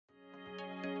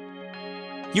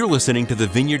You're listening to the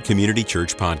Vineyard Community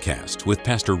Church podcast with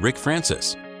Pastor Rick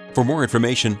Francis. For more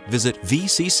information, visit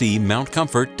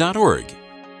vccmountcomfort.org.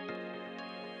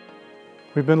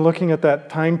 We've been looking at that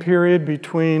time period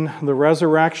between the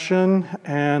resurrection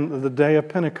and the day of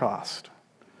Pentecost.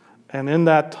 And in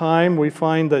that time, we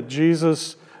find that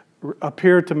Jesus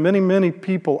appeared to many, many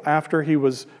people after he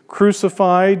was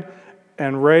crucified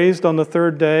and raised on the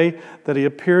third day, that he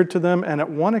appeared to them. And at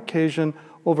one occasion,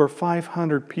 over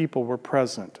 500 people were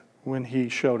present when he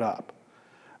showed up.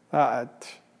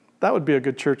 That would be a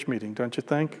good church meeting, don't you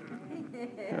think?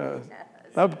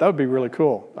 That would be really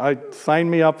cool. Sign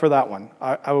me up for that one.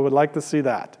 I would like to see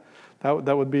that.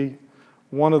 That would be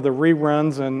one of the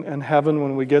reruns in heaven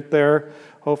when we get there.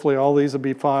 Hopefully all these will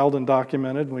be filed and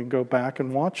documented, and we can go back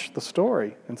and watch the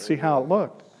story and see how it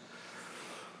looked.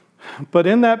 But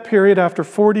in that period, after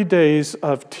 40 days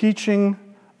of teaching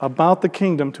about the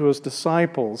kingdom to his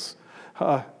disciples,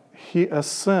 he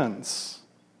ascends.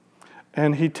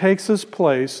 And he takes his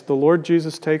place, the Lord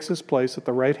Jesus takes his place at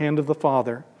the right hand of the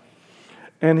Father.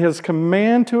 And his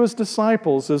command to his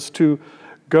disciples is to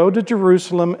go to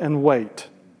Jerusalem and wait.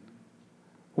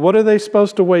 What are they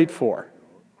supposed to wait for?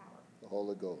 The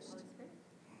Holy Ghost.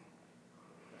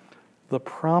 The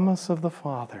promise of the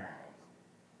Father,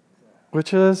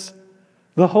 which is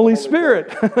the Holy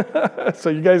Spirit.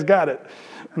 So you guys got it.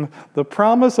 The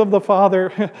promise of the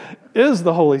Father is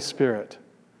the Holy Spirit.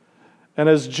 And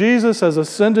as Jesus has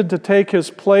ascended to take his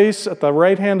place at the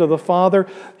right hand of the Father,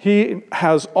 he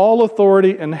has all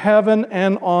authority in heaven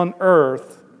and on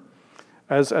earth,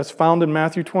 as found in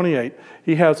Matthew 28.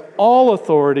 He has all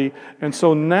authority, and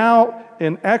so now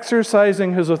in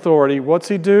exercising his authority, what's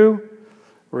he do?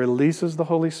 Releases the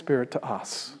Holy Spirit to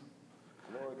us.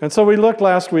 And so we looked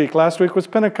last week. Last week was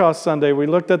Pentecost Sunday. We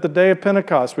looked at the day of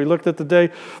Pentecost. We looked at the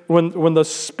day when the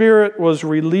Spirit was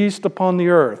released upon the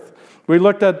earth. We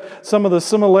looked at some of the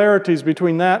similarities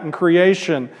between that and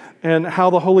creation and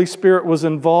how the Holy Spirit was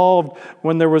involved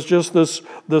when there was just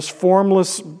this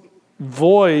formless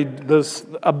void, this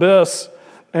abyss,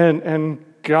 and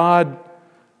God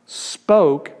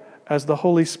spoke as the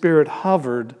Holy Spirit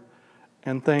hovered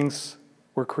and things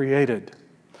were created.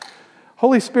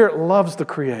 Holy Spirit loves to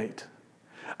create.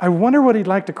 I wonder what he'd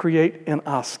like to create in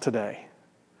us today.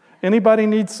 Anybody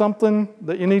need something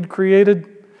that you need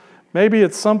created? Maybe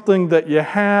it's something that you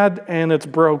had and it's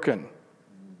broken.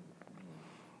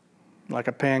 Like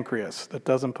a pancreas that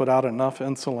doesn't put out enough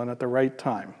insulin at the right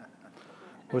time,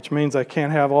 which means I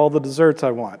can't have all the desserts I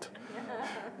want.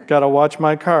 Got to watch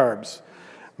my carbs.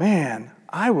 Man,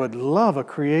 I would love a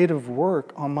creative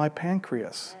work on my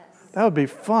pancreas. That would be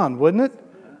fun, wouldn't it?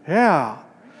 Yeah.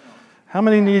 How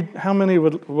many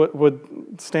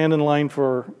would stand in line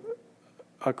for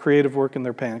a creative work in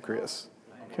their pancreas?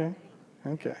 Okay.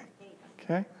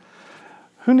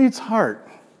 Who needs heart?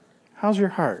 How's your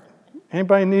heart?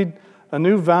 Anybody need a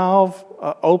new valve,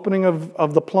 opening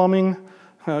of the plumbing?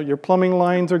 Your plumbing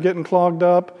lines are getting clogged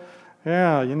up.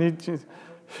 Yeah, you need.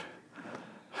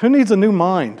 Who needs a new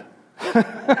mind?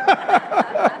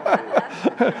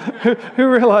 Who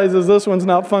realizes this one's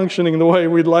not functioning the way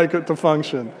we'd like it to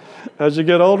function? As you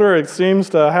get older, it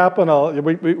seems to happen.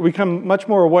 We become much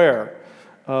more aware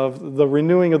of the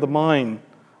renewing of the mind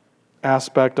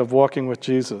aspect of walking with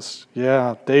Jesus.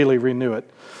 Yeah, daily renew it.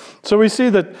 So we see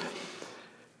that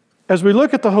as we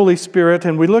look at the Holy Spirit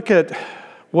and we look at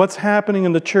what's happening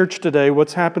in the church today,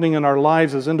 what's happening in our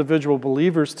lives as individual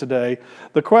believers today,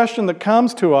 the question that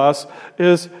comes to us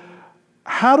is,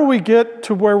 how do we get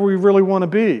to where we really want to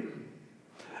be?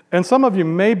 And some of you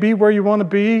may be where you want to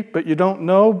be, but you don't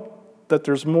know that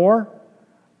there's more.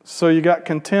 So you got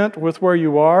content with where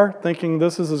you are, thinking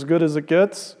this is as good as it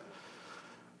gets.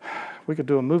 We could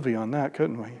do a movie on that,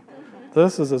 couldn't we?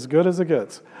 This is as good as it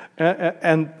gets.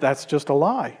 And that's just a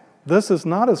lie. This is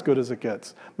not as good as it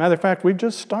gets. Matter of fact, we've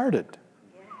just started.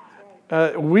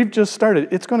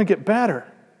 It's going to get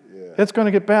better. It's going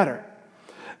to get better.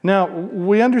 Now,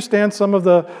 we understand some of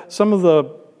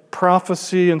the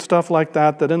prophecy and stuff like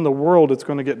that in the world it's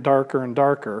going to get darker and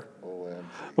darker.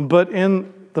 But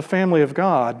in the family of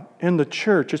God, in the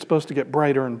church, it's supposed to get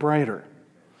brighter and brighter.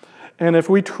 And if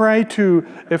we try to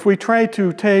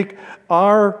take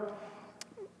our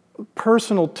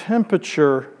personal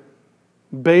temperature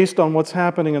based on what's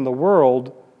happening in the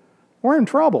world, we're in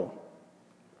trouble.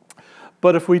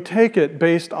 But if we take it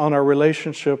based on our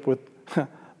relationship with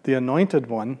the Anointed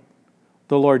One,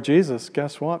 the Lord Jesus,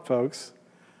 guess what, folks?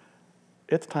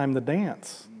 It's time to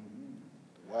dance.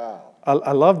 Wow.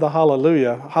 I love the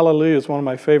hallelujah. Hallelujah is one of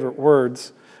my favorite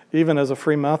words even as a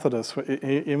Free Methodist,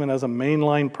 even as a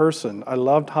mainline person. I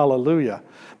loved hallelujah.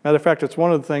 Matter of fact, it's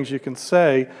one of the things you can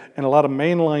say in a lot of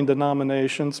mainline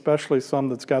denominations, especially some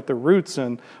that's got their roots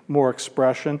in more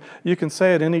expression. You can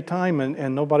say it any time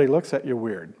and nobody looks at you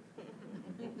weird.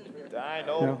 I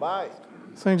know, bye.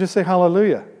 So you just say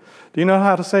hallelujah. Do you know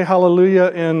how to say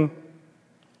hallelujah in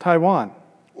Taiwan?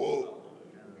 Whoa.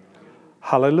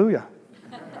 Hallelujah.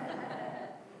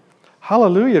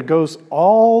 Hallelujah goes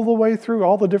all the way through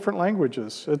all the different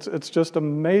languages. It's just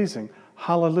amazing.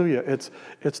 Hallelujah.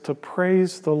 It's to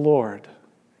praise the Lord.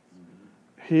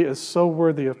 He is so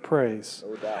worthy of praise.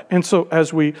 No doubt. And so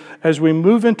as we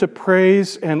move into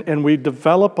praise and we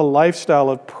develop a lifestyle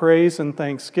of praise and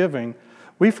thanksgiving,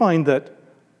 we find that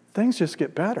things just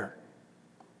get better.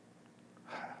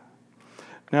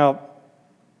 Now,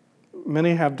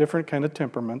 many have different kind of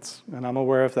temperaments, and I'm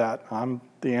aware of that. I'm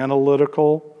the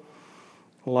analytical,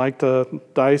 like to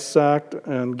dissect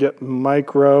and get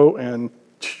micro, and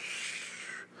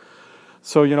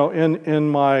so, in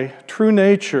my true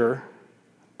nature,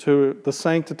 to the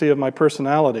sanctity of my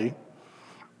personality,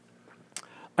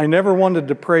 I never wanted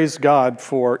to praise God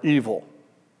for evil.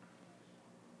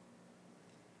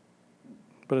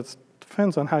 But it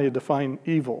depends on how you define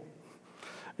evil.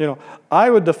 I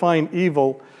would define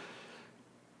evil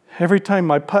every time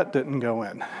my putt didn't go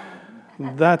in.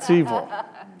 That's evil.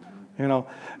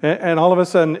 And all of a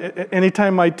sudden,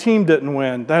 anytime my team didn't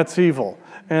win, that's evil.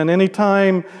 And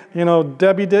anytime,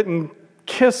 Debbie didn't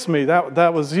kiss me,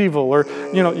 that was evil. Or,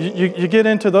 you get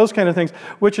into those kind of things,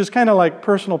 which is kind of like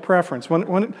personal preference.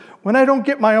 When I don't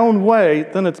get my own way,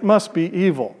 then it must be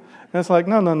evil. And it's like,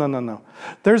 no.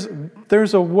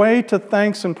 There's a way to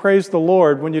thanks and praise the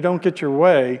Lord when you don't get your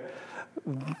way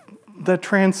that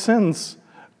transcends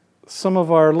some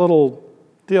of our little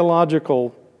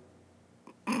theological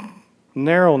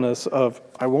narrowness of,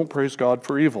 I won't praise God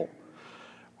for evil.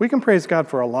 We can praise God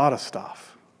for a lot of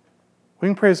stuff. We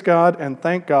can praise God and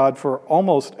thank God for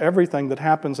almost everything that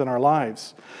happens in our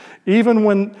lives. Even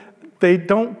when they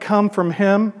don't come from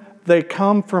Him, they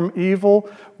come from evil,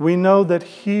 we know that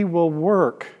He will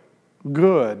work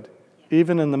good,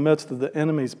 even in the midst of the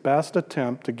enemy's best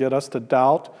attempt to get us to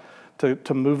doubt,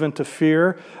 to move into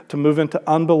fear, to move into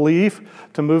unbelief,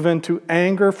 to move into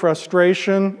anger,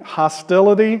 frustration,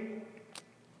 hostility.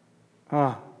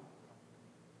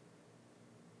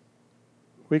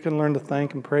 We can learn to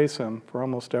thank and praise Him for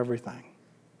almost everything.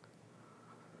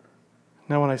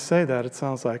 Now, when I say that, it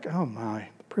sounds like, oh my,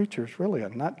 the preacher's really a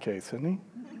nutcase, isn't he?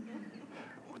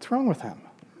 What's wrong with him?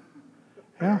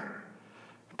 Yeah.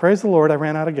 Praise the Lord, I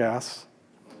ran out of gas.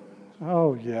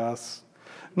 Oh, yes.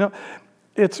 No,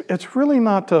 it's really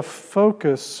not to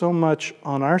focus so much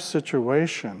on our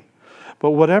situation,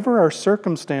 but whatever our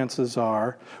circumstances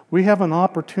are, we have an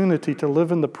opportunity to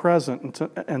live in the present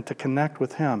and to connect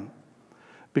with Him,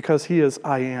 because He is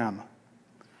I am.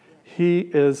 He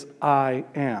is I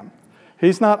am.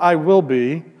 He's not I will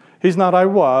be. He's not I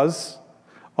was.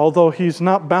 Although He's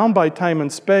not bound by time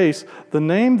and space, the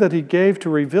name that He gave to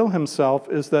reveal Himself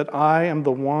is that I am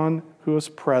the one who is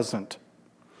present.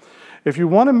 If you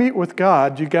want to meet with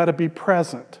God, you got to be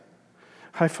present.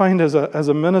 I find as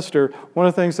a minister, one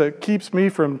of the things that keeps me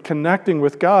from connecting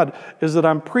with God is that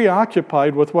I'm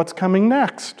preoccupied with what's coming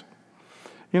next.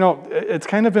 It's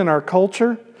kind of in our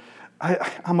culture.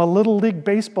 I'm a little league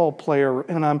baseball player,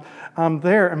 and I'm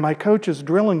there, and my coach is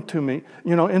drilling to me,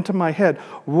 into my head.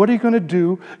 What are you going to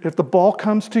do if the ball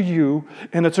comes to you,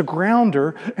 and it's a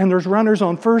grounder, and there's runners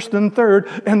on first and third,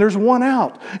 and there's one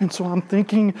out? And so I'm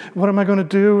thinking, what am I going to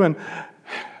do? And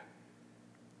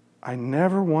I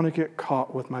never want to get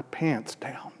caught with my pants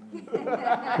down.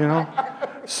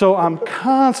 So I'm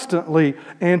constantly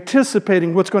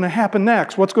anticipating what's going to happen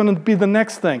next. What's going to be the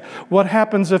next thing? What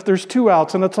happens if there's 2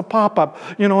 outs and it's a pop-up?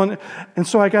 And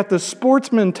so I got this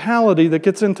sports mentality that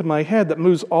gets into my head that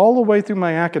moves all the way through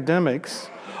my academics,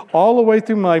 all the way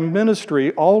through my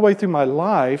ministry, all the way through my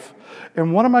life.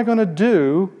 And what am I going to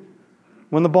do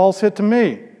when the ball's hit to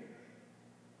me?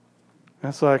 And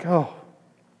it's like, oh,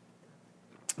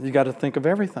 you got to think of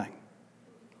everything.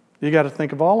 You got to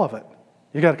think of all of it.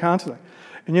 You got to constantly.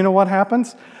 And you know what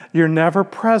happens? You're never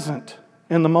present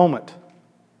in the moment.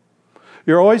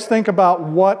 You always think about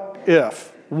what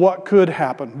if, what could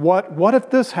happen, what if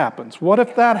this happens, what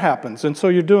if that happens. And so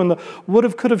you're doing the would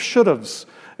have, could have, should haves,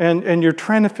 and you're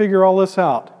trying to figure all this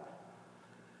out.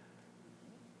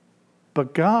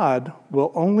 But God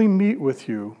will only meet with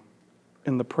you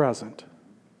in the present.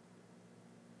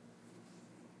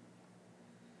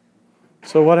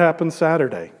 So what happens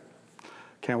Saturday?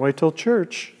 Can't wait till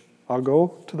church. I'll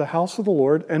go to the house of the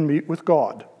Lord and meet with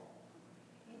God.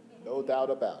 No doubt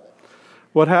about it.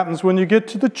 What happens when you get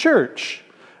to the church?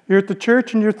 You're at the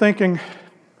church and you're thinking,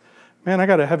 man, I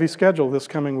got a heavy schedule this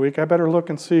coming week. I better look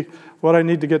and see what I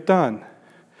need to get done.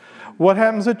 What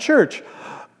happens at church?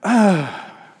 I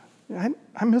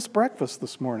missed breakfast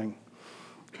this morning.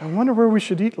 I wonder where we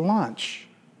should eat lunch.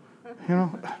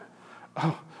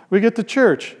 We get to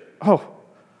church.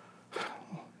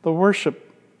 The worship.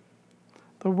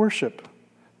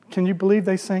 Can you believe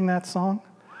they sang that song?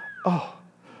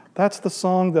 That's the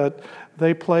song that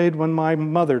they played when my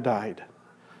mother died.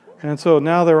 And so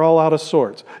now they're all out of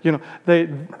sorts.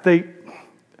 The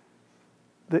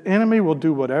enemy will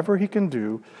do whatever he can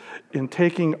do in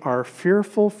taking our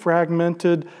fearful,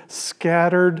 fragmented,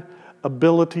 scattered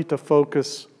ability to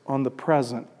focus on the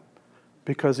present,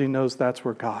 because he knows that's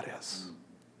where God is.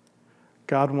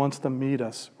 God wants to meet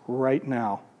us right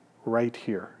now, right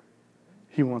here.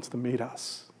 He wants to meet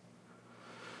us.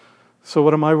 So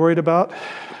what am I worried about?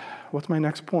 What's my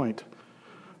next point?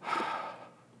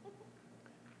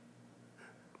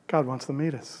 God wants to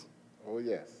meet us. Oh,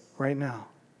 yes. Right now.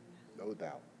 No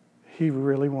doubt. He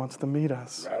really wants to meet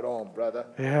us. Right on, brother.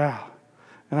 Yeah.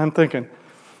 And I'm thinking,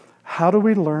 how do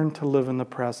we learn to live in the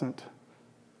present?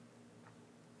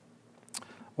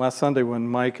 Last Sunday when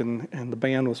Mike and the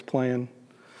band was playing,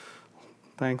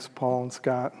 thanks Paul and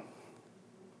Scott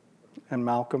and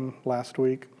Malcolm last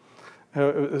week.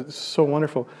 It was so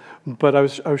wonderful. But I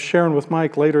was sharing with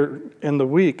Mike later in the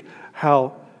week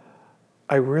how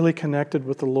I really connected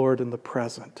with the Lord in the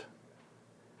present.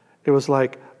 It was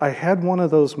like I had one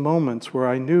of those moments where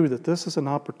I knew that this is an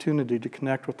opportunity to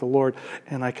connect with the Lord,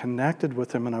 and I connected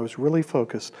with him, and I was really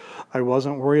focused. I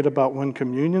wasn't worried about when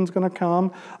communion's going to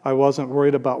come. I wasn't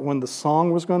worried about when the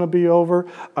song was going to be over.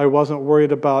 I wasn't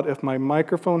worried about if my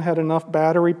microphone had enough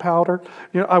battery powder.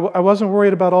 I wasn't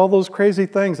worried about all those crazy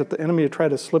things that the enemy would try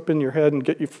to slip in your head and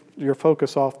get your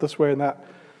focus off this way and that.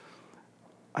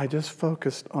 I just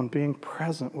focused on being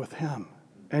present with him.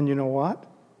 And you know what?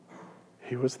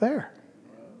 He was there.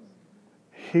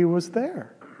 He was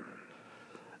there.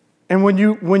 And when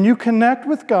you connect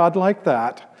with God like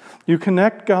that, you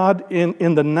connect God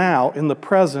in the now, in the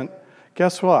present,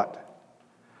 guess what?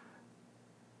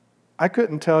 I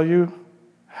couldn't tell you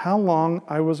how long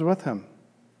I was with him.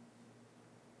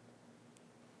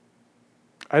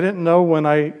 I didn't know when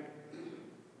I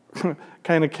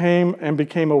kind of came and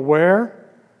became aware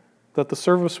that the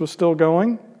service was still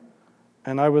going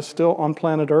and I was still on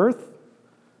planet Earth.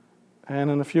 And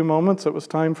in a few moments, it was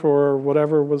time for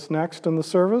whatever was next in the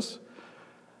service.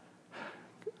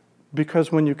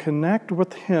 Because when you connect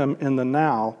with him in the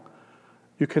now,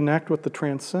 you connect with the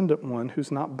transcendent one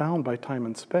who's not bound by time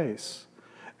and space.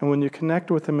 And when you connect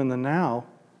with him in the now,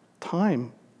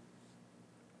 time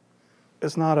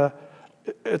is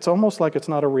it's almost like it's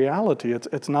not a reality.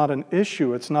 It's not an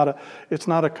issue. It's not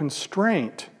a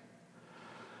constraint.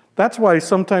 That's why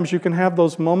sometimes you can have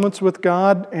those moments with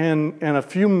God and a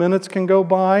few minutes can go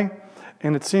by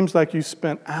and it seems like you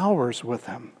spent hours with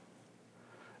him.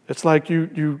 It's like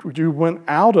you went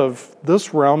out of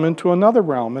this realm into another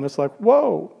realm and it's like,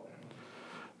 whoa.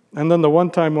 And then the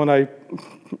one time when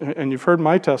and you've heard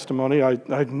my testimony, I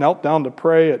knelt down to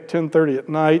pray at 10:30 at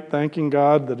night, thanking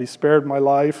God that he spared my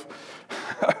life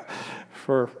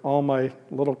for all my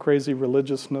little crazy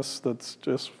religiousness that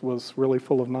just was really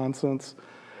full of nonsense.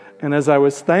 And as I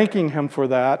was thanking him for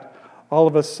that, all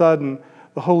of a sudden,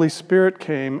 the Holy Spirit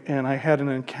came and I had an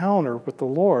encounter with the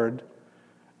Lord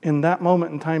in that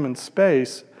moment in time and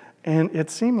space, and it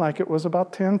seemed like it was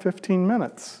about 10, 15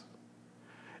 minutes.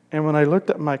 And when I looked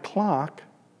at my clock,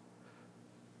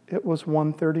 it was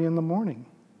 1:30 in the morning.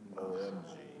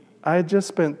 I had just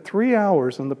spent 3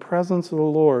 hours in the presence of the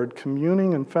Lord,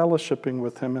 communing and fellowshipping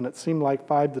with him, and it seemed like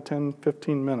 5 to 10,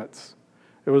 15 minutes.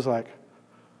 It was like...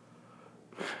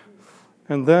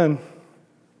 And then,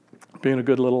 being a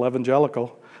good little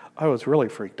evangelical, I was really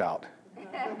freaked out.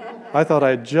 I thought I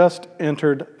had just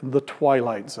entered the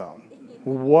twilight zone.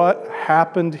 What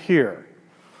happened here?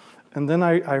 And then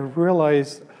I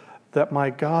realized that my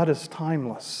God is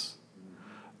timeless,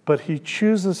 but he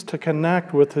chooses to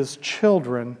connect with his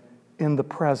children in the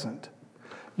present.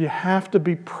 You have to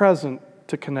be present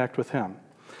to connect with him.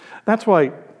 That's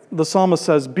why the psalmist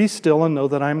says, "Be still and know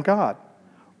that I am God."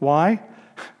 Why?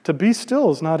 To be still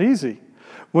is not easy.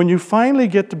 When you finally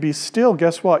get to be still,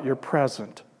 guess what? You're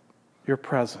present. You're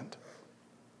present.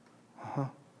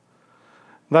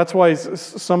 That's why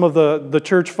some of the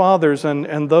church fathers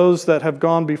and those that have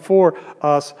gone before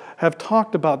us have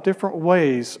talked about different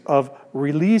ways of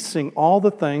releasing all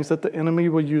the things that the enemy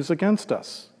will use against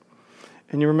us.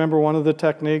 And you remember one of the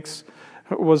techniques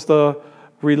was the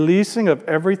releasing of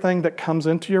everything that comes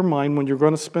into your mind when you're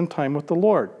going to spend time with the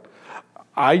Lord.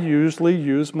 I usually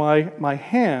use my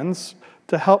hands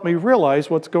to help me realize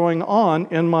what's going on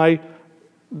in my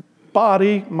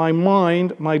body, my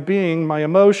mind, my being, my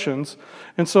emotions.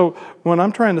 And so when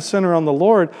I'm trying to center on the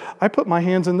Lord, I put my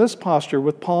hands in this posture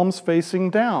with palms facing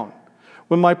down.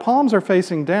 When my palms are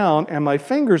facing down and my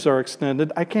fingers are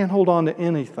extended, I can't hold on to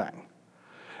anything.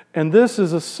 And this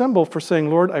is a symbol for saying,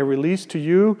 Lord, I release to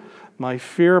you my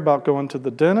fear about going to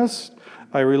the dentist.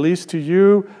 I release to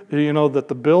you, that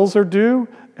the bills are due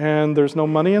and there's no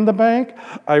money in the bank.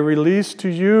 I release to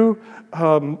you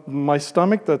my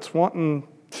stomach that's wanting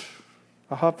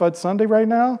a hot fudge sundae right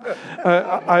now.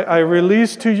 I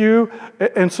release to you.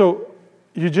 And so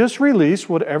you just release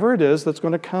whatever it is that's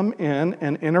going to come in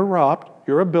and interrupt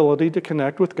your ability to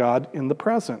connect with God in the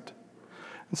present.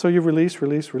 And so you release,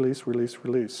 release, release, release,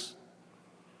 release.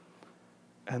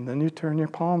 And then you turn your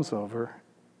palms over,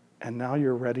 and now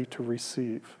you're ready to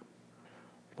receive.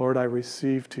 Lord, I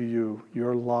receive to you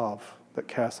your love that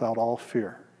casts out all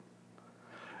fear.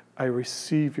 I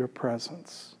receive your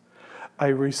presence. I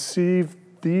receive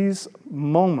these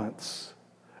moments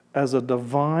as a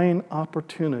divine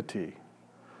opportunity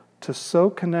to so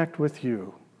connect with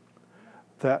you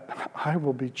that I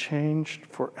will be changed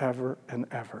forever and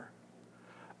ever.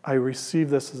 I receive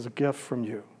this as a gift from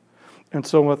you. And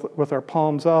so with our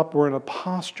palms up, we're in a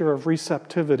posture of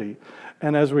receptivity.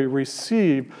 And as we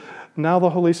receive, now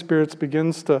the Holy Spirit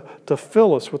begins to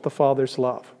fill us with the Father's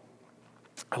love.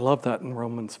 I love that in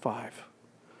Romans 5.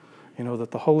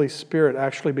 That the Holy Spirit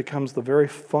actually becomes the very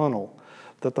funnel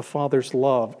that the Father's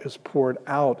love is poured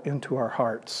out into our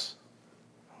hearts.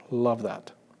 Love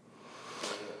that.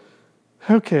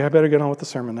 Okay, I better get on with the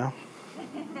sermon now.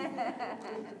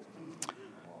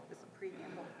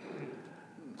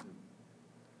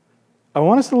 I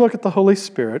want us to look at the Holy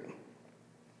Spirit,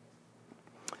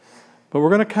 but we're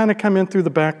going to kind of come in through the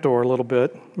back door a little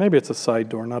bit. Maybe it's a side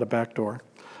door, not a back door.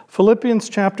 Philippians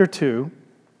chapter 2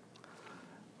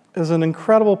 is an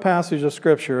incredible passage of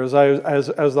Scripture. As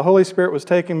the Holy Spirit was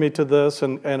taking me to this,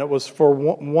 and it was for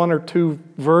one or two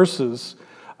verses,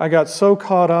 I got so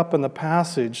caught up in the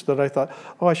passage that I thought,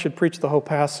 I should preach the whole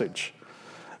passage.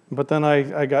 But then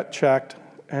I got checked,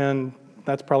 and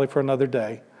that's probably for another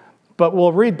day. But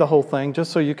we'll read the whole thing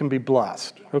just so you can be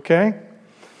blessed, okay?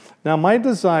 Now, my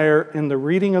desire in the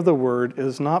reading of the Word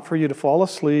is not for you to fall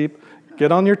asleep,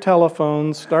 get on your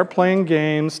telephones, start playing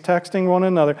games, texting one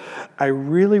another. I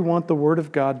really want the Word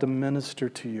of God to minister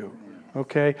to you,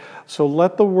 okay? So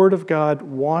let the Word of God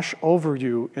wash over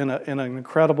you in an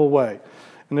incredible way.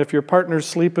 And if your partner's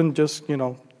sleeping, just,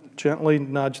 gently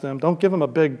nudge them. Don't give them a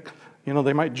big...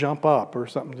 they might jump up or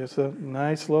something. Just a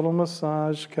nice little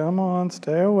massage. Come on,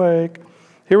 stay awake.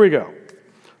 Here we go.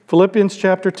 Philippians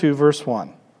chapter 2, verse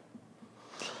 1.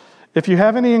 If you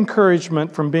have any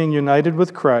encouragement from being united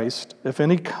with Christ, if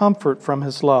any comfort from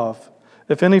his love,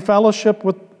 if any fellowship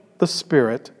with the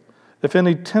Spirit, if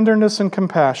any tenderness and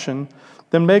compassion,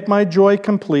 then make my joy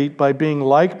complete by being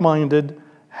like-minded,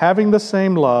 having the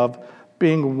same love,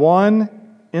 being one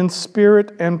in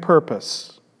spirit and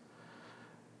purpose.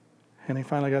 And he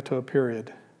finally got to a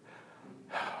period.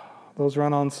 Those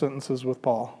run-on sentences with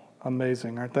Paul.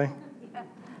 Amazing, aren't they? Yeah.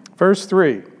 Verse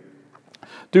 3.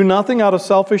 Do nothing out of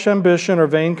selfish ambition or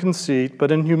vain conceit,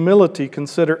 but in humility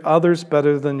consider others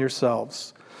better than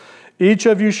yourselves. Each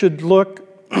of you should look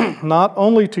not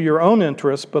only to your own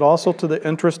interest, but also to the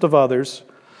interest of others.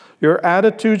 Your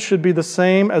attitude should be the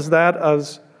same as that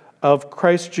of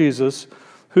Christ Jesus,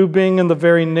 who being in the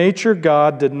very nature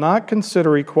God did not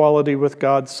consider equality with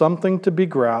God something to be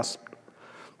grasped,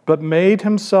 but made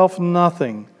himself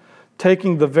nothing,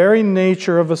 taking the very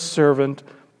nature of a servant,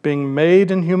 being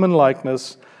made in human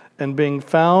likeness, and being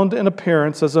found in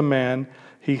appearance as a man,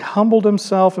 he humbled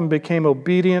himself and became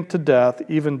obedient to death,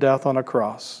 even death on a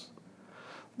cross.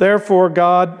 Therefore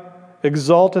God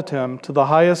exalted him to the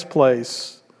highest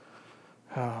place.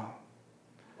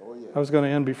 I was going to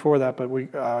end before that, but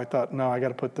I thought, no, I got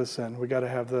to put this in. We got to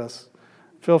have this.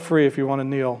 Feel free if you want to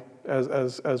kneel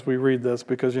as we read this,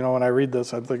 because when I read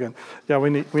this, I'm thinking, yeah, we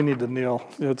need to kneel.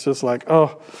 It's just like,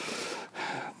 oh.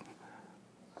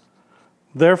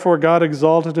 Therefore God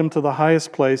exalted him to the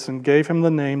highest place and gave him the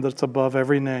name that's above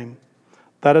every name,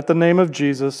 that at the name of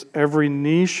Jesus every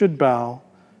knee should bow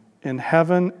in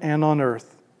heaven and on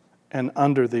earth and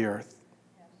under the earth,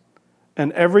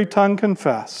 and every tongue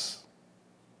confess.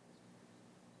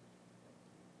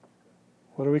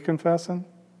 What are we confessing?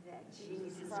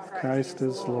 Christ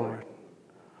is Lord.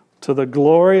 To the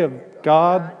glory of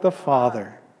God the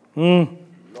Father. Man.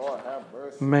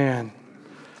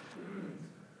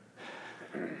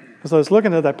 As I was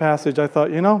looking at that passage, I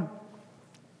thought,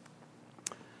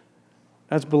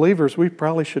 as believers, we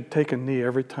probably should take a knee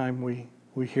every time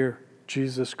we hear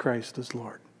Jesus Christ is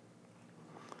Lord.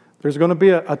 There's going to be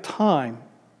a time,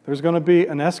 there's going to be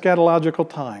an eschatological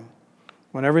time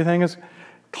when everything is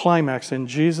climaxed and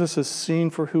Jesus is seen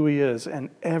for who He is, and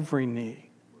every knee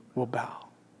will bow.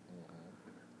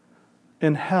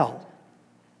 In hell,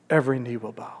 every knee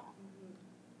will bow.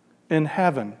 In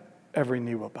heaven, every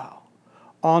knee will bow.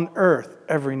 On earth,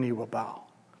 every knee will bow.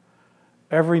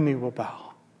 Every knee will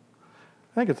bow.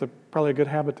 I think it's probably a good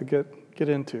habit to get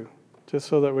into, just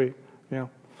so that we,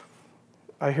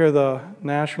 I hear the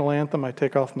national anthem, I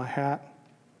take off my hat,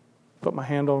 put my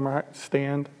hand over my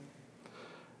stand.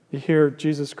 You hear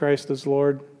Jesus Christ is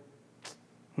Lord.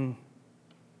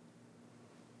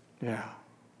 Yeah.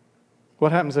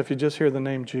 What happens if you just hear the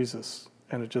name Jesus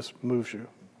and it just moves you?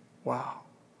 Wow.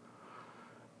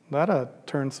 That'll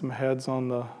turn some heads on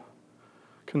the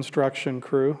construction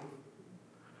crew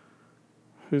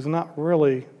who's not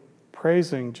really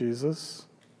praising Jesus,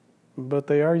 but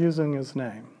they are using His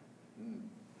name.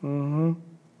 And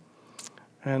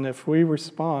if we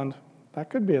respond, that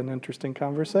could be an interesting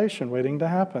conversation waiting to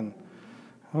happen.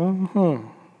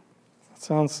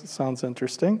 Sounds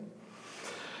interesting.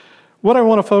 What I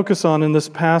want to focus on in this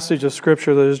passage of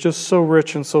Scripture that is just so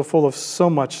rich and so full of so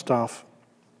much stuff,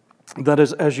 that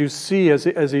is, as you see,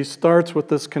 as he starts with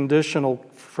this conditional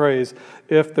phrase,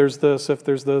 if there's this, if,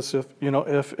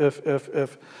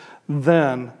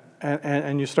 then,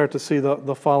 and you start to see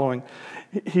the following.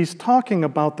 He's talking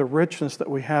about the richness that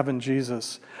we have in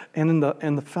Jesus, and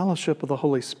in the fellowship of the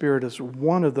Holy Spirit is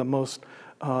one of the most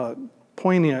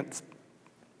poignant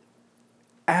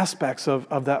aspects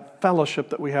of that fellowship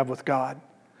that we have with God.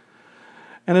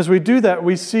 And as we do that,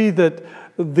 we see that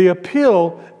the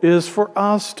appeal is for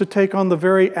us to take on the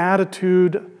very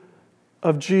attitude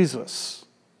of Jesus.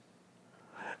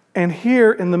 And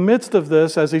here, in the midst of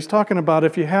this, as he's talking about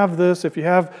if you have this, if you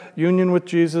have union with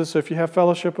Jesus, if you have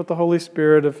fellowship with the Holy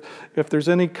Spirit, if there's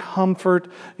any comfort,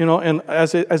 and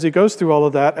as he goes through all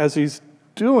of that, as he's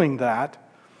doing that,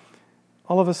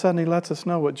 all of a sudden he lets us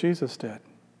know what Jesus did.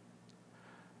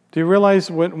 Do you realize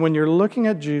when you're looking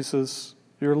at Jesus,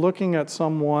 you're looking at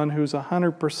someone who's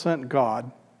 100%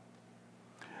 God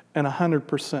and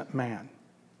 100% man.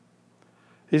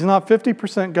 He's not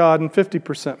 50% God and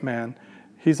 50% man.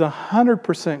 He's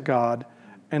 100% God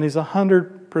and He's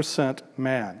 100%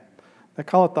 man. They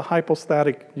call it the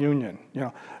hypostatic union.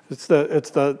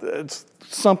 It's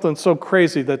something so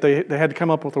crazy that they had to come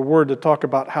up with a word to talk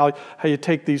about how you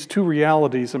take these two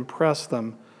realities and press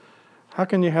them. How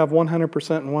can you have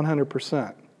 100% and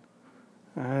 100%?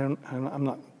 I'm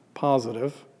not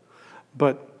positive,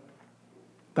 but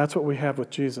that's what we have with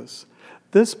Jesus.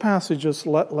 This passage just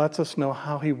lets us know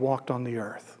how He walked on the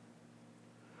earth.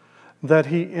 That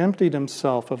He emptied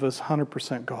Himself of His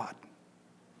 100% God.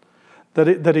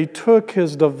 That He took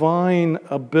His divine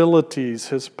abilities,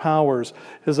 His powers,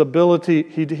 His ability,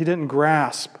 He didn't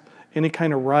grasp any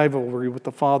kind of rivalry with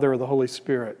the Father or the Holy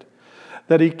Spirit.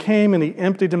 That He came and He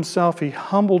emptied Himself, He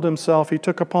humbled Himself, He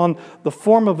took upon the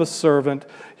form of a servant.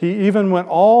 He even went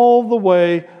all the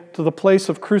way to the place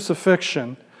of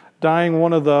crucifixion, dying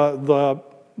one of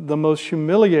the most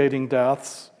humiliating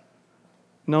deaths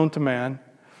known to man.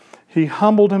 He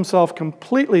humbled Himself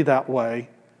completely that way,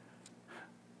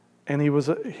 and he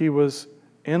was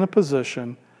in a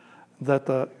position that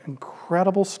the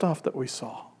incredible stuff that we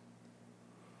saw.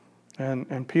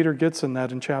 And Peter gets in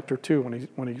that in chapter 2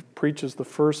 when he preaches the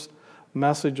first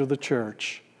message of the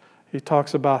church. He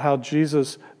talks about how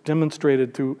Jesus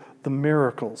demonstrated through the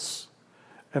miracles,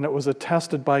 and it was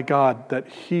attested by God that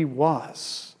He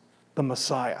was the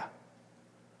Messiah.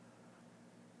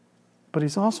 But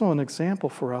He's also an example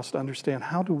for us to understand,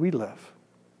 how do we live?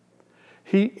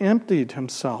 He emptied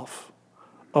Himself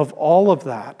of all of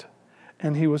that,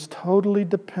 and He was totally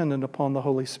dependent upon the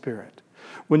Holy Spirit.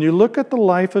 When you look at the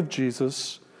life of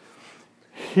Jesus,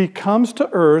 He comes to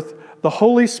earth, the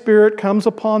Holy Spirit comes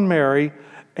upon Mary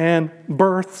and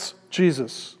births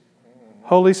Jesus.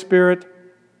 Holy Spirit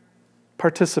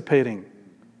participating,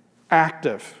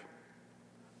 active.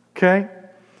 Okay?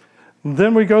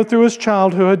 Then we go through His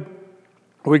childhood.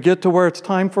 We get to where it's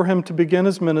time for Him to begin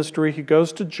His ministry. He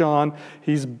goes to John.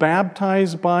 He's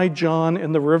baptized by John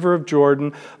in the river of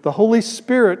Jordan. The Holy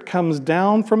Spirit comes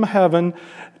down from heaven,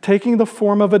 taking the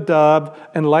form of a dove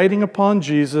and lighting upon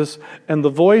Jesus. And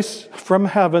the voice from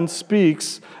heaven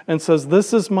speaks and says,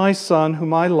 "This is my Son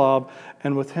whom I love,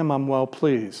 and with Him I'm well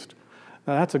pleased."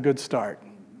 Now that's a good start.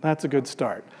 That's a good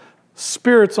start.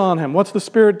 Spirit's on Him. What's the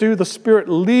Spirit do? The Spirit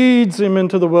leads Him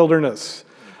into the wilderness.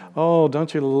 Oh,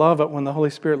 don't you love it when the Holy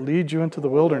Spirit leads you into the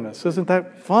wilderness? Isn't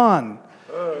that fun?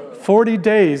 40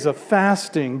 days of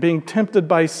fasting, being tempted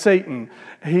by Satan.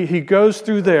 He goes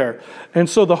through there. And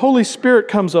so the Holy Spirit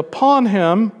comes upon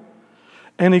him,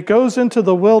 and he goes into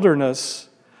the wilderness,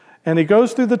 and he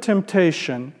goes through the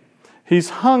temptation. He's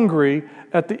hungry.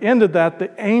 At the end of that,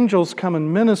 the angels come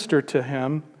and minister to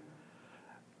him.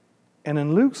 And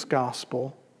in Luke's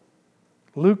gospel,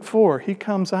 Luke 4, he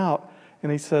comes out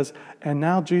and he says, and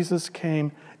now Jesus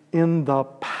came in the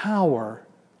power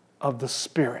of the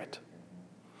Spirit.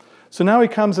 So now he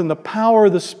comes in the power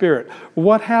of the Spirit.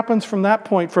 What happens from that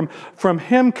point? From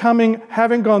him coming,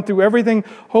 having gone through everything,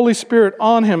 Holy Spirit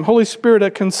on him, Holy Spirit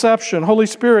at conception, Holy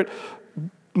Spirit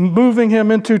moving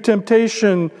him into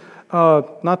temptation,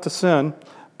 not to sin,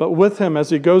 but with him as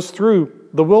he goes through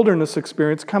the wilderness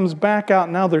experience, comes back out,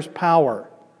 now there's power.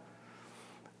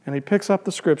 And he picks up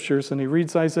the scriptures and he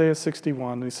reads Isaiah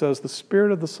 61 and he says, the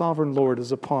Spirit of the Sovereign Lord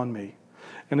is upon me,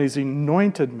 and he's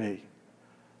anointed me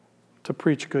to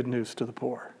preach good news to the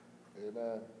poor.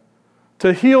 Amen.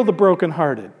 To heal the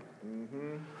brokenhearted.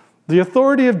 The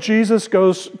authority of Jesus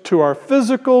goes to our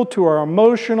physical, to our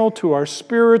emotional, to our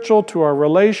spiritual, to our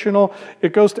relational.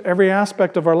 It goes to every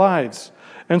aspect of our lives.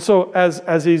 And so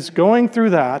as he's going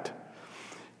through that,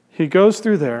 he goes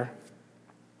through there,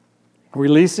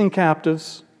 releasing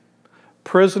captives,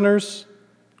 prisoners.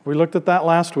 We looked at that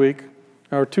last week,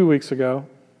 or 2 weeks ago.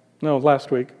 No,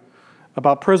 last week.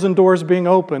 About prison doors being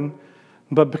open.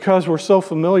 But because we're so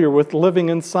familiar with living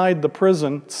inside the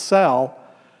prison cell,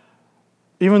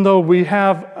 even though we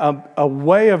have a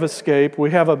way of escape,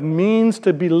 we have a means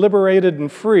to be liberated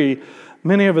and free,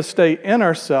 many of us stay in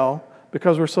our cell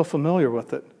because we're so familiar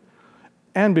with it.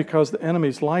 And because the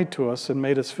enemy's lied to us and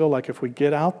made us feel like if we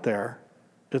get out there,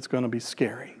 it's going to be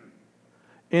scary.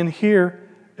 In here,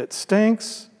 it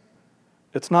stinks,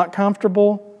 it's not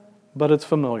comfortable, but it's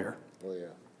familiar. Oh, yeah.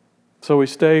 So we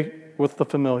stay with the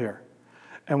familiar.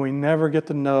 And we never get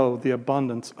to know the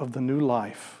abundance of the new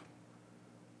life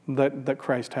that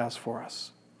Christ has for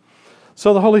us.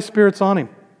 So the Holy Spirit's on him.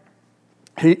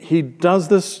 He does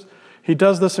this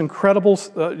incredible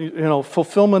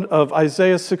fulfillment of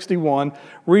Isaiah 61,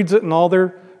 reads it in all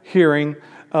their hearing.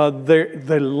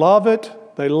 They love it,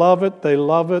 they love it, they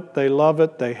love it, they love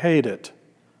it, they hate it.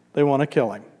 They want to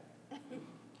kill him.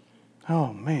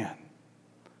 Oh, man.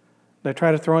 They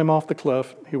try to throw him off the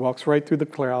cliff. He walks right through the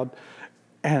crowd.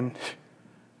 And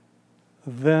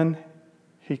then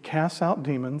he casts out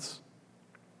demons.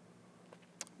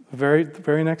 The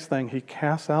very next thing, he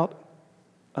casts out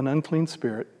an unclean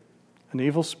spirit, an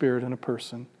evil spirit in a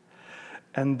person.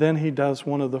 And then he does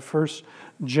one of the first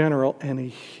general, and he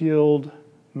healed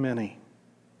many.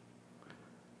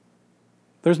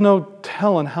 There's no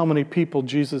telling how many people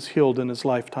Jesus healed in his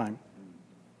lifetime.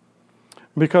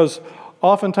 Because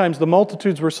oftentimes the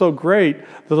multitudes were so great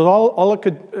that all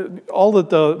that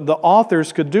the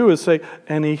authors could do is say,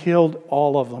 and he healed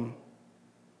all of them.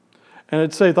 And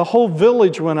it'd say the whole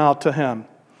village went out to him.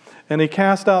 And he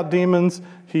cast out demons,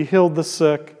 he healed the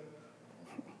sick.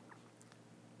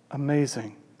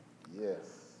 Amazing. Yes.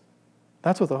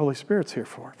 That's what the Holy Spirit's here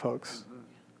for, folks.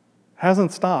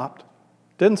 Hasn't stopped.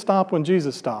 Didn't stop when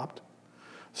Jesus stopped.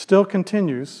 Still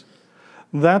continues.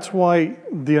 That's why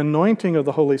the anointing of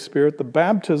the Holy Spirit, the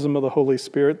baptism of the Holy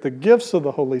Spirit, the gifts of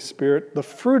the Holy Spirit, the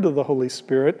fruit of the Holy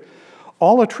Spirit,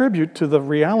 all attribute to the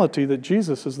reality that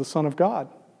Jesus is the Son of God.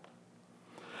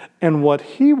 And what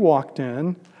he walked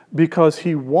in, because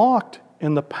he walked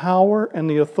in the power and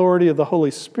the authority of the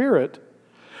Holy Spirit,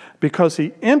 because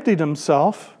he emptied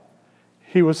himself,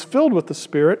 he was filled with the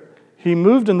Spirit, he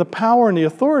moved in the power and the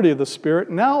authority of the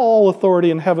Spirit. Now all authority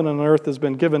in heaven and earth has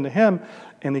been given to him,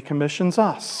 and he commissions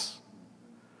us.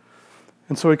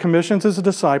 And so he commissions his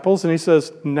disciples, and he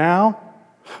says, now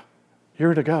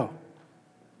you're to go.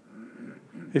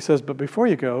 He says, but before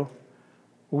you go,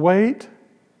 wait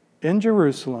in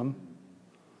Jerusalem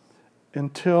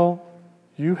until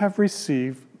you have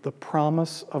received the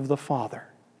promise of the Father.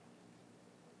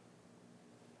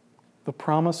 The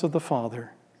promise of the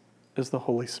Father is the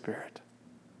Holy Spirit.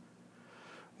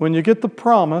 When you get the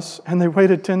promise, and they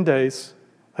waited 10 days,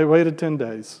 They waited 10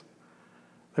 days.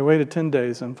 They waited 10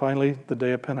 days, and finally the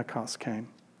day of Pentecost came.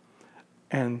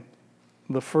 And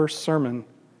the first sermon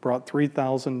brought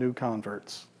 3,000 new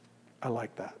converts. I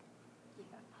like that.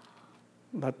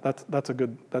 That's a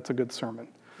good sermon.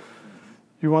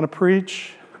 You want to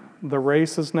preach? The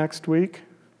race is next week.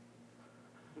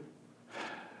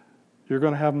 You're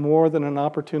going to have more than an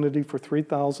opportunity for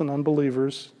 3,000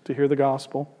 unbelievers to hear the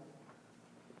gospel.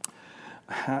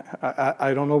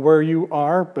 I don't know where you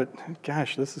are, but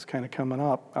gosh, this is kind of coming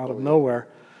up out of nowhere.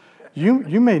 You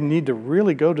may need to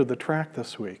really go to the track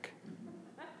this week.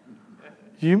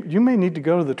 You may need to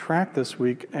go to the track this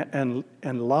week and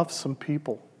love some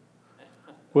people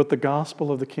with the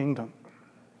gospel of the kingdom.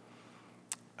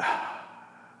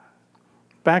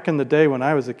 Back in the day when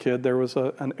I was a kid, there was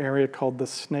an area called the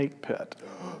Snake Pit.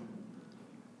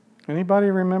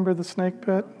 Anybody remember the Snake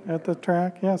Pit at the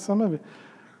track? Yeah, some of you.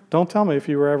 Don't tell me if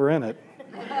you were ever in it.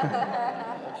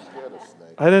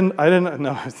 I didn't,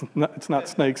 no, it's not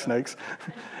snakes.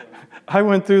 I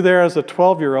went through there as a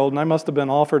 12-year-old, and I must have been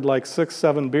offered like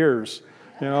 6-7 beers,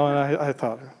 and I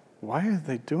thought, why are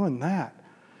they doing that?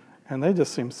 And they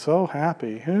just seemed so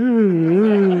happy.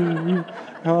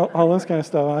 all this kind of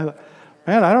stuff. I thought,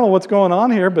 man, I don't know what's going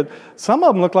on here, but some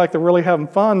of them look like they're really having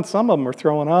fun. Some of them are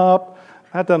throwing up.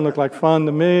 That doesn't look like fun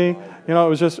to me. It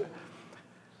was just,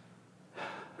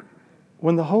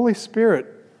 when the Holy Spirit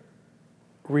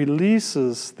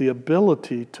releases the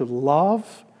ability to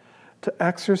love, to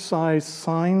exercise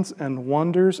signs and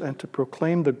wonders, and to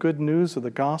proclaim the good news of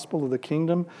the gospel of the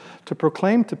kingdom, to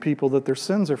proclaim to people that their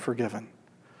sins are forgiven,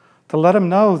 to let them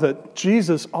know that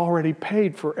Jesus already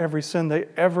paid for every sin they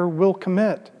ever will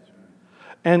commit,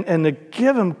 and to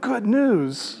give them good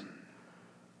news.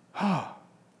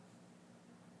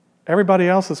 Everybody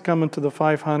else is coming to the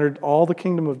 500. All the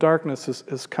kingdom of darkness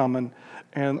is coming,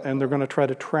 and they're going to try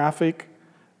to traffic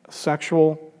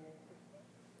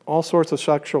all sorts of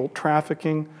sexual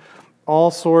trafficking, all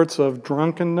sorts of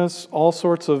drunkenness, all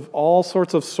sorts of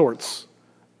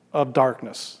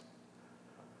darkness.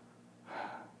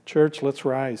 Church, let's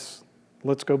rise.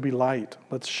 Let's go be light.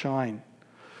 Let's shine.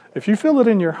 If you feel it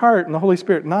in your heart and the Holy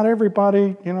Spirit, not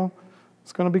everybody,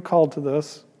 is going to be called to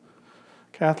this.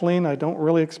 Kathleen, I don't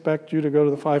really expect you to go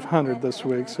to the 500 this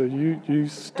week, so you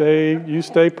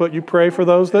stay put. You pray for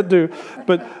those that do.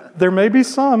 But there may be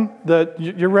some that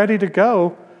you're ready to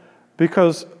go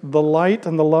because the light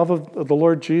and the love of the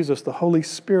Lord Jesus, the Holy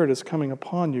Spirit, is coming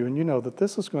upon you, and you know that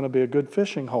this is going to be a good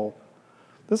fishing hole.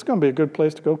 This is going to be a good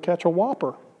place to go catch a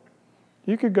whopper.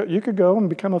 You could go and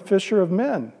become a fisher of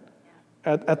men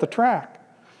at the track.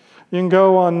 You can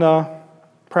go on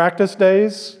practice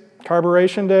days,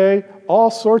 carburation day, all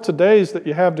sorts of days that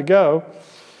you have to go.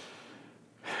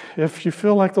 If you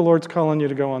feel like the Lord's calling you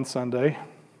to go on Sunday,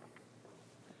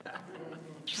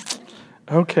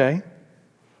 okay,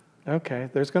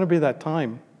 there's going to be that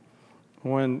time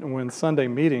when Sunday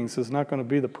meetings is not going to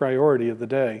be the priority of the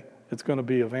day. It's going to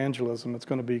be evangelism. It's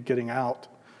going to be getting out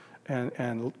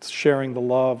and sharing the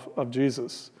love of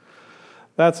Jesus.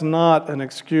 That's not an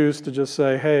excuse to just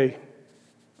say, hey,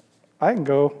 I can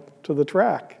go to the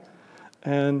track.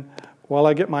 And while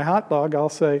I get my hot dog, I'll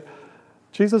say,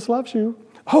 Jesus loves you.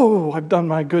 Oh, I've done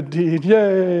my good deed.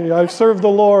 Yay, I've served the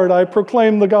Lord. I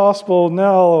proclaim the gospel.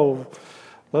 Now,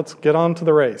 let's get on to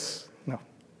the race. No.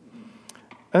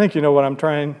 I think you know what I'm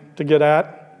trying to get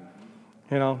at,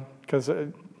 because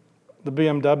the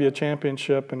BMW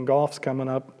championship in golf's coming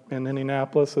up in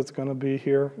Indianapolis. It's going to be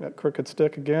here at Crooked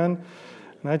Stick again.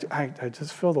 And I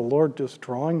just feel the Lord just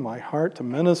drawing my heart to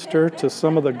minister to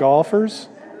some of the golfers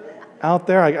out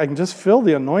there. I can just feel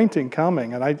the anointing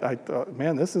coming. And I thought,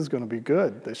 man, this is going to be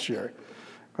good this year.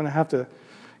 I'm going to have to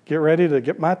get ready to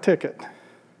get my ticket.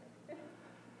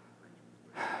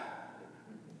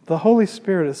 The Holy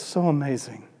Spirit is so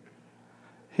amazing.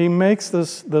 He makes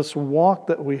this walk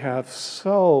that we have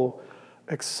so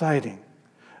exciting.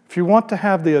 If you want to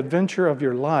have the adventure of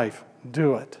your life,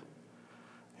 do it.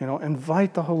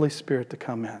 Invite the Holy Spirit to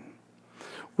come in.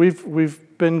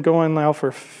 We've been going now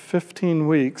for 15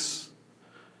 weeks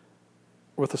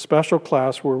with a special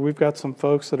class where we've got some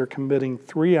folks that are committing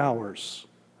 3 hours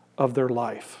of their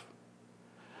life.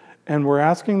 And we're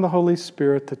asking the Holy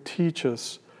Spirit to teach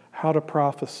us how to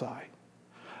prophesy,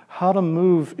 how to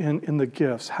move in the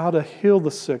gifts, how to heal the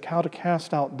sick, how to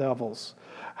cast out devils,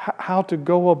 how to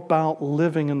go about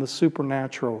living in the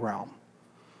supernatural realm.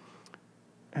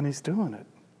 And He's doing it.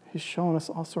 He's showing us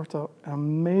all sorts of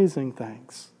amazing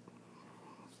things.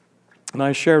 And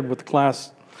I shared with the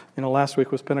class, last week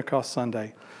was Pentecost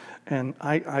Sunday. And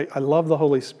I love the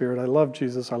Holy Spirit. I love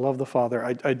Jesus. I love the Father.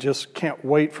 I just can't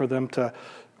wait for them to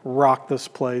rock this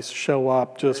place, show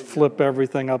up, just flip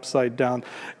everything upside down.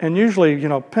 And usually,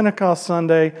 Pentecost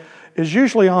Sunday is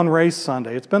usually on Race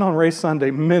Sunday. It's been on Race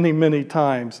Sunday many, many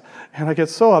times. And I get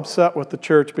so upset with the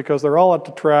church because they're all at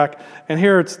the track. And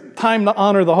here it's time to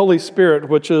honor the Holy Spirit,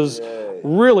 which is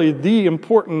really the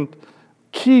important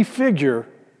key figure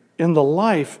in the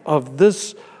life of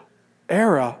this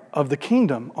era of the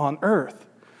kingdom on earth.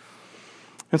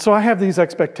 And so I have these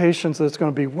expectations that it's going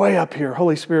to be way up here.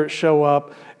 Holy Spirit, show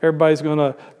up. Everybody's going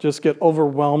to just get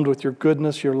overwhelmed with your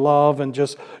goodness, your love, and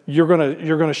just you're going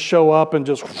to show up and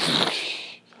just,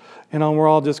 we're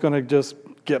all just going to just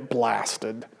get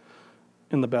blasted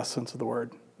in the best sense of the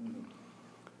word.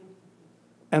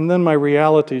 And then my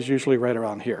reality is usually right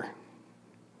around here.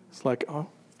 It's like, oh,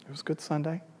 it was a good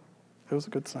Sunday. It was a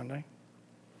good Sunday.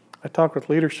 I talked with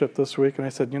leadership this week, and I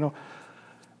said,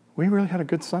 we really had a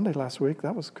good Sunday last week.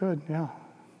 That was good, yeah.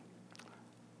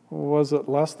 Was it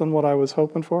less than what I was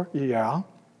hoping for? Yeah.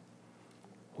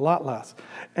 A lot less.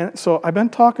 And so I've been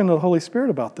talking to the Holy Spirit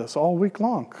about this all week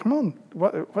long. Come on.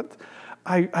 What?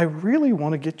 I really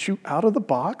want to get you out of the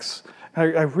box. I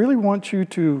really want you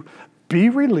to be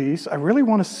released. I really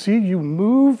want to see you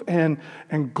move and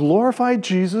glorify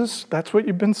Jesus. That's what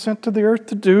you've been sent to the earth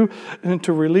to do, and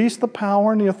to release the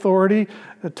power and the authority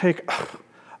to take.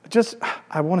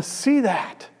 I want to see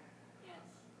that.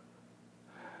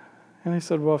 And he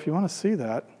said, well, if you want to see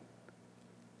that,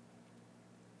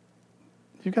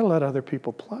 you got to let other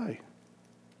people play.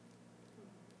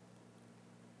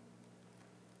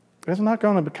 It's not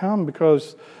going to come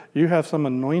because you have some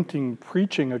anointing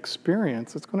preaching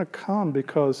experience. It's going to come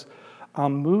because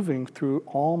I'm moving through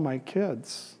all my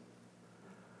kids.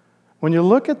 When you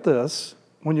look at this,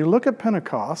 when you look at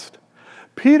Pentecost,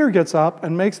 Peter gets up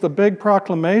and makes the big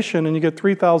proclamation, and you get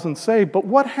 3,000 saved. But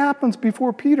what happens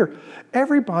before Peter?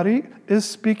 Everybody is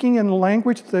speaking in a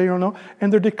language they don't know,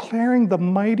 and they're declaring the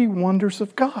mighty wonders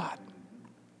of God.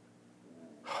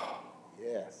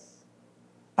 Yes.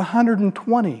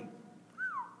 120.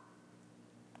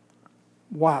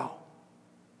 Wow.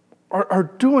 Are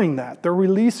doing that. They're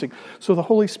releasing. So the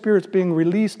Holy Spirit's being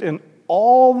released in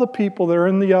all the people that are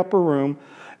in the upper room,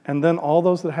 and then all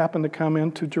those that happen to come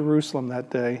into Jerusalem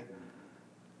that day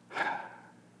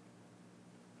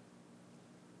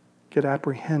get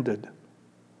apprehended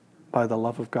by the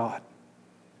love of God,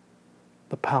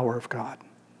 the power of God.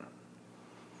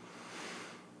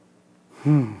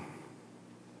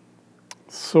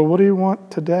 So what do you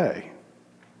want today?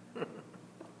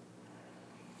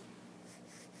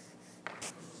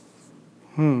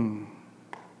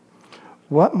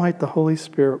 What might the Holy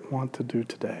Spirit want to do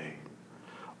today?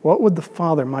 What would the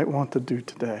Father might want to do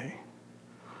today?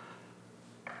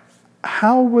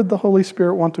 How would the Holy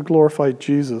Spirit want to glorify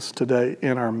Jesus today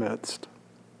in our midst?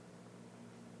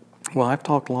 Well, I've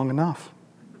talked long enough.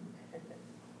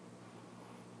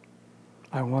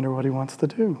 I wonder what he wants to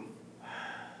do.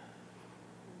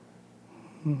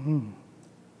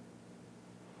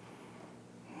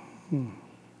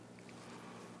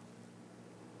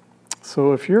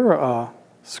 So if you're a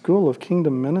School of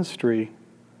Kingdom Ministry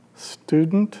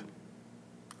student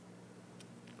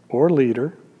or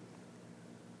leader,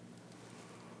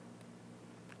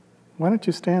 why don't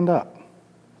you stand up?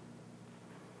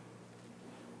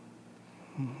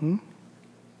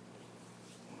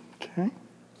 Okay.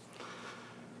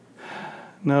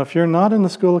 Now, if you're not in the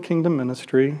School of Kingdom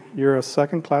Ministry, you're a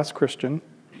second-class Christian.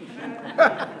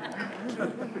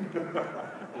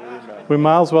 We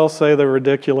might as well say they're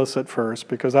ridiculous at first,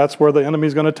 because that's where the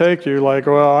enemy's going to take you. Like,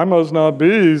 well, I must not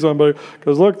be somebody,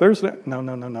 because look, there's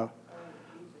no.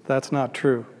 That's not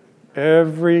true.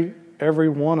 Every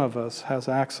one of us has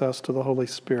access to the Holy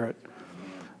Spirit.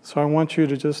 So I want you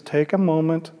to just take a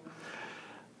moment.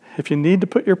 If you need to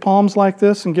put your palms like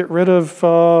this and get rid of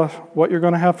what you're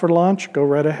going to have for lunch, go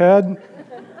right ahead.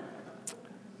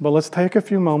 But let's take a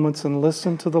few moments and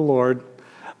listen to the Lord.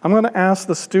 I'm going to ask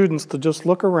the students to just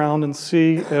look around and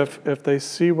see if they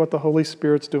see what the Holy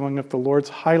Spirit's doing, if the Lord's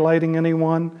highlighting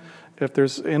anyone, if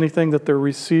there's anything that they're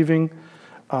receiving.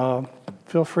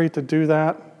 Feel free to do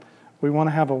that. We want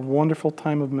to have a wonderful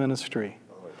time of ministry.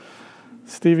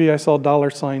 Stevie, I saw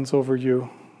dollar signs over you.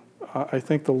 I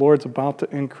think the Lord's about to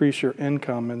increase your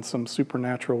income in some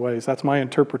supernatural ways. That's my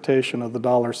interpretation of the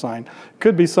dollar sign.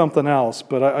 Could be something else,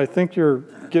 but I think you're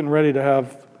getting ready to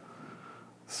have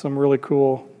some really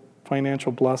cool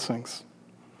financial blessings.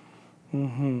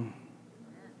 Amen.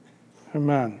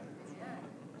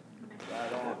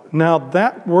 Now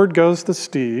that word goes to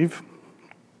Steve.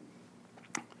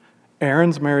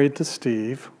 Erin's married to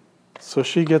Steve, so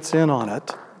she gets in on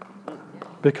it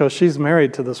because she's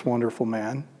married to this wonderful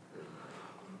man.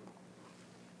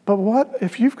 But what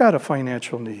if you've got a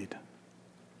financial need?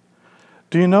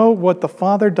 Do you know what the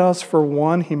Father does for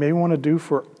one, he may want to do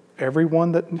for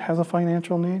everyone that has a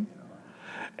financial need?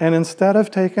 And instead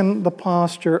of taking the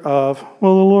posture of,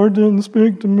 well, the Lord didn't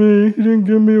speak to me, he didn't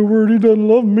give me a word, he doesn't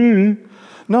love me.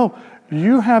 No,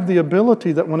 you have the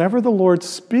ability that whenever the Lord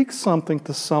speaks something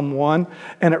to someone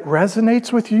and it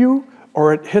resonates with you,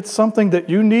 or it hits something that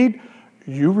you need,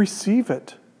 you receive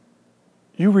it.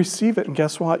 You receive it, and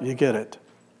guess what? You get it.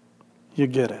 You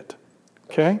get it.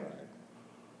 Okay?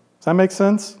 Does that make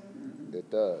sense? It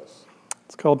does.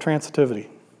 It's called transitivity.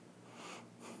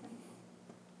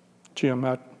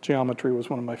 Geometry was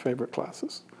one of my favorite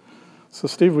classes. So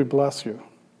Steve, we bless you.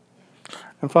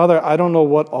 And Father, I don't know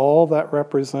what all that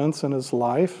represents in his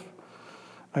life.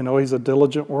 I know he's a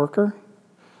diligent worker,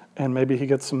 and maybe he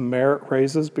gets some merit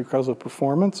raises because of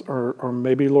performance, or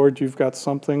maybe, Lord, you've got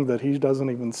something that he doesn't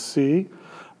even see.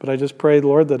 But I just pray,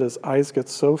 Lord, that his eyes get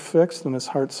so fixed and his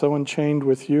heart so enchained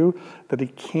with you that he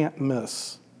can't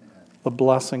miss the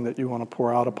blessing that you want to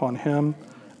pour out upon him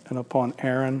and upon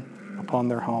Aaron, upon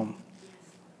their home.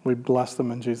 We bless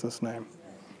them in Jesus' name.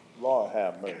 Lord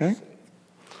have mercy. Okay.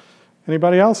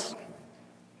 Anybody else?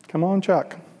 Come on,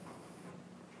 Chuck.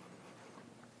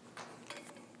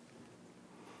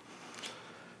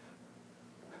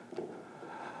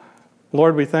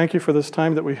 Lord, we thank you for this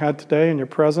time that we had today in your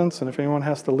presence, and if anyone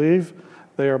has to leave,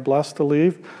 they are blessed to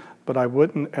leave, but I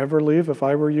wouldn't ever leave. If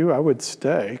I were you, I would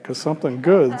stay, because something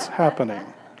good's happening.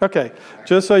 Okay,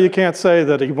 just so you can't say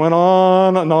that he went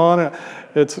on and on.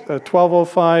 It's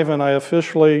 12:05, and I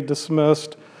officially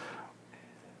dismissed,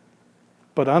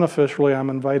 but unofficially, I'm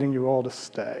inviting you all to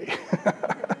stay.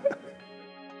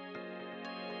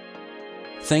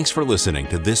 Thanks for listening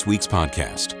to this week's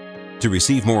podcast. To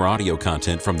receive more audio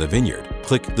content from the Vineyard,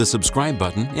 click the subscribe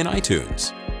button in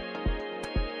iTunes.